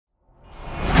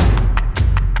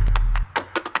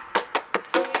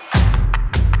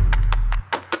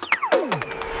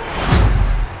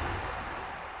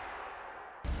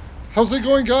How's it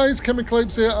going, guys? Chemical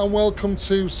Apes here and welcome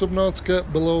to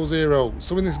Subnautica Below Zero.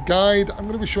 So in this guide I'm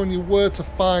going to be showing you where to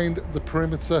find the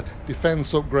perimeter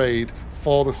defense upgrade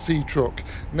for the Seatruck.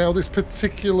 Now this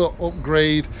particular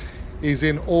upgrade is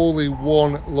in only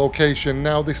one location.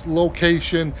 Now this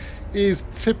location is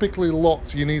typically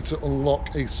locked. You need to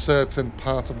unlock a certain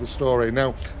part of the story.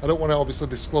 Now I don't want to obviously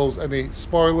disclose any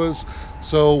spoilers,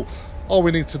 so all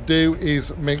we need to do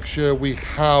is make sure we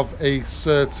have a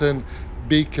certain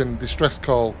beacon distress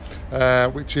call,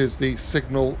 which is the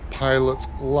signal pilot's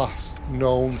last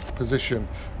known position,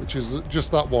 which is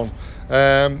just that one.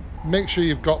 Make sure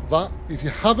you've got that. If you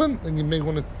haven't, then you may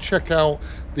want to check out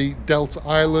the Delta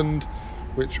Island,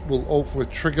 which will hopefully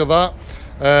trigger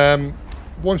that.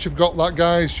 Once you've got that,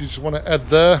 guys, you just want to head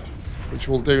there, which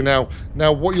we'll do now.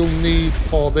 Now what you'll need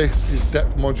for this is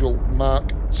depth module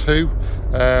Mark II.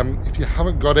 If you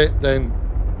haven't got it, then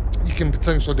you can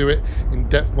potentially do it in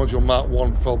depth module Mark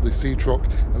 1 for the Seatruck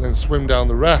and then swim down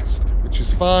the rest, which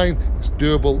is fine, it's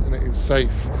doable and it is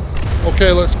safe.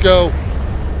 Okay, let's go.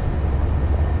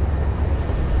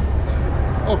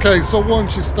 Okay, so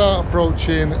once you start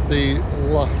approaching the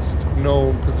last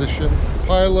known position of the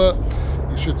pilot,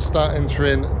 you should start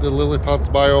entering the lily pads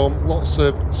biome. Lots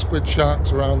of squid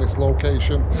sharks around this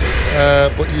location,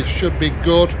 but you should be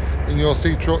good in your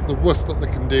Seatruck. The worst that they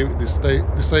can do is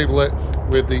disable it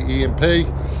with the EMP.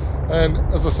 And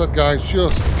as I said, guys,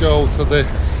 just go to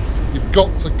this. You've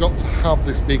got to have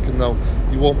this beacon though.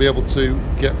 You won't be able to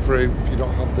get through if you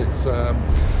don't have this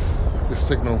this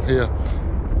signal here.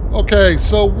 Okay,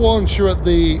 so once you're at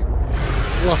the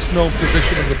last known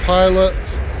position of the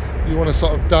pilot, you want to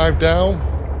sort of dive down.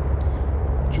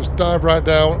 Just dive right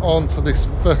down onto this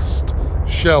first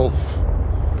shelf.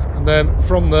 And then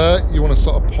from there, you want to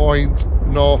sort of point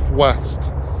northwest.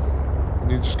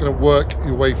 And you're just going to work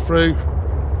your way through.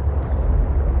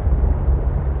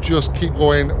 Just keep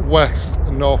going west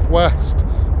and northwest,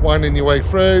 winding your way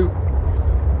through.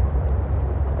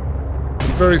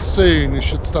 And very soon, you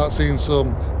should start seeing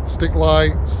some stick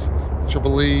lights, which I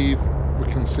believe we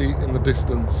can see in the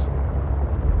distance.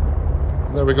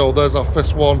 And there we go, there's our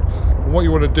first one. And what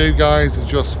you want to do, guys, is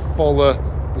just follow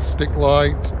the stick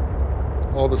light,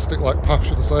 or the stick light path,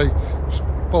 should I say. Just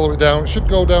follow it down. It should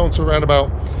go down to around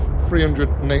about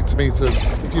 380 meters.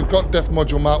 If you've got depth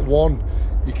module Mark 1,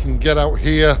 you can get out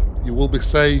here, you will be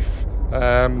safe,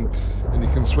 and you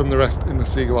can swim the rest in the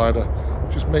sea glider.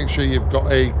 Just make sure you've got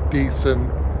a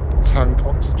decent tank,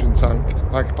 oxygen tank.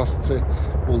 High capacity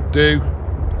will do,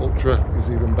 ultra is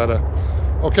even better.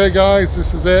 Okay, guys,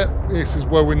 this is it. This is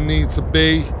where we need to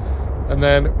be, and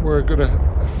then we're going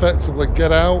to effectively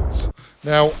get out.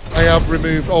 Now, I have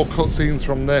removed all cutscenes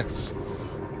from this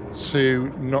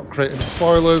to not create any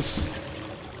spoilers.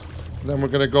 And then we're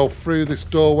going to go through this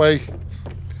doorway,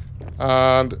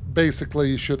 and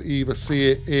basically you should either see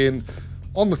it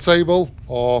on the table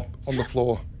or on the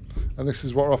floor. And this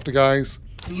is what we're after, guys.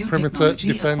 Perimeter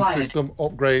defense system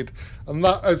upgrade, and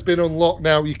that has been unlocked.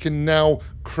 Now you can now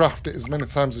craft it as many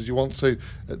times as you want to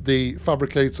at the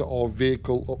Fabricator or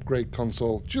vehicle upgrade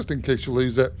console, just in case you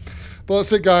lose it. But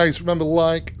that's it, guys. Remember,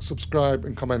 like, subscribe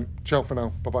and comment. Ciao for now.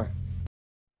 Bye bye.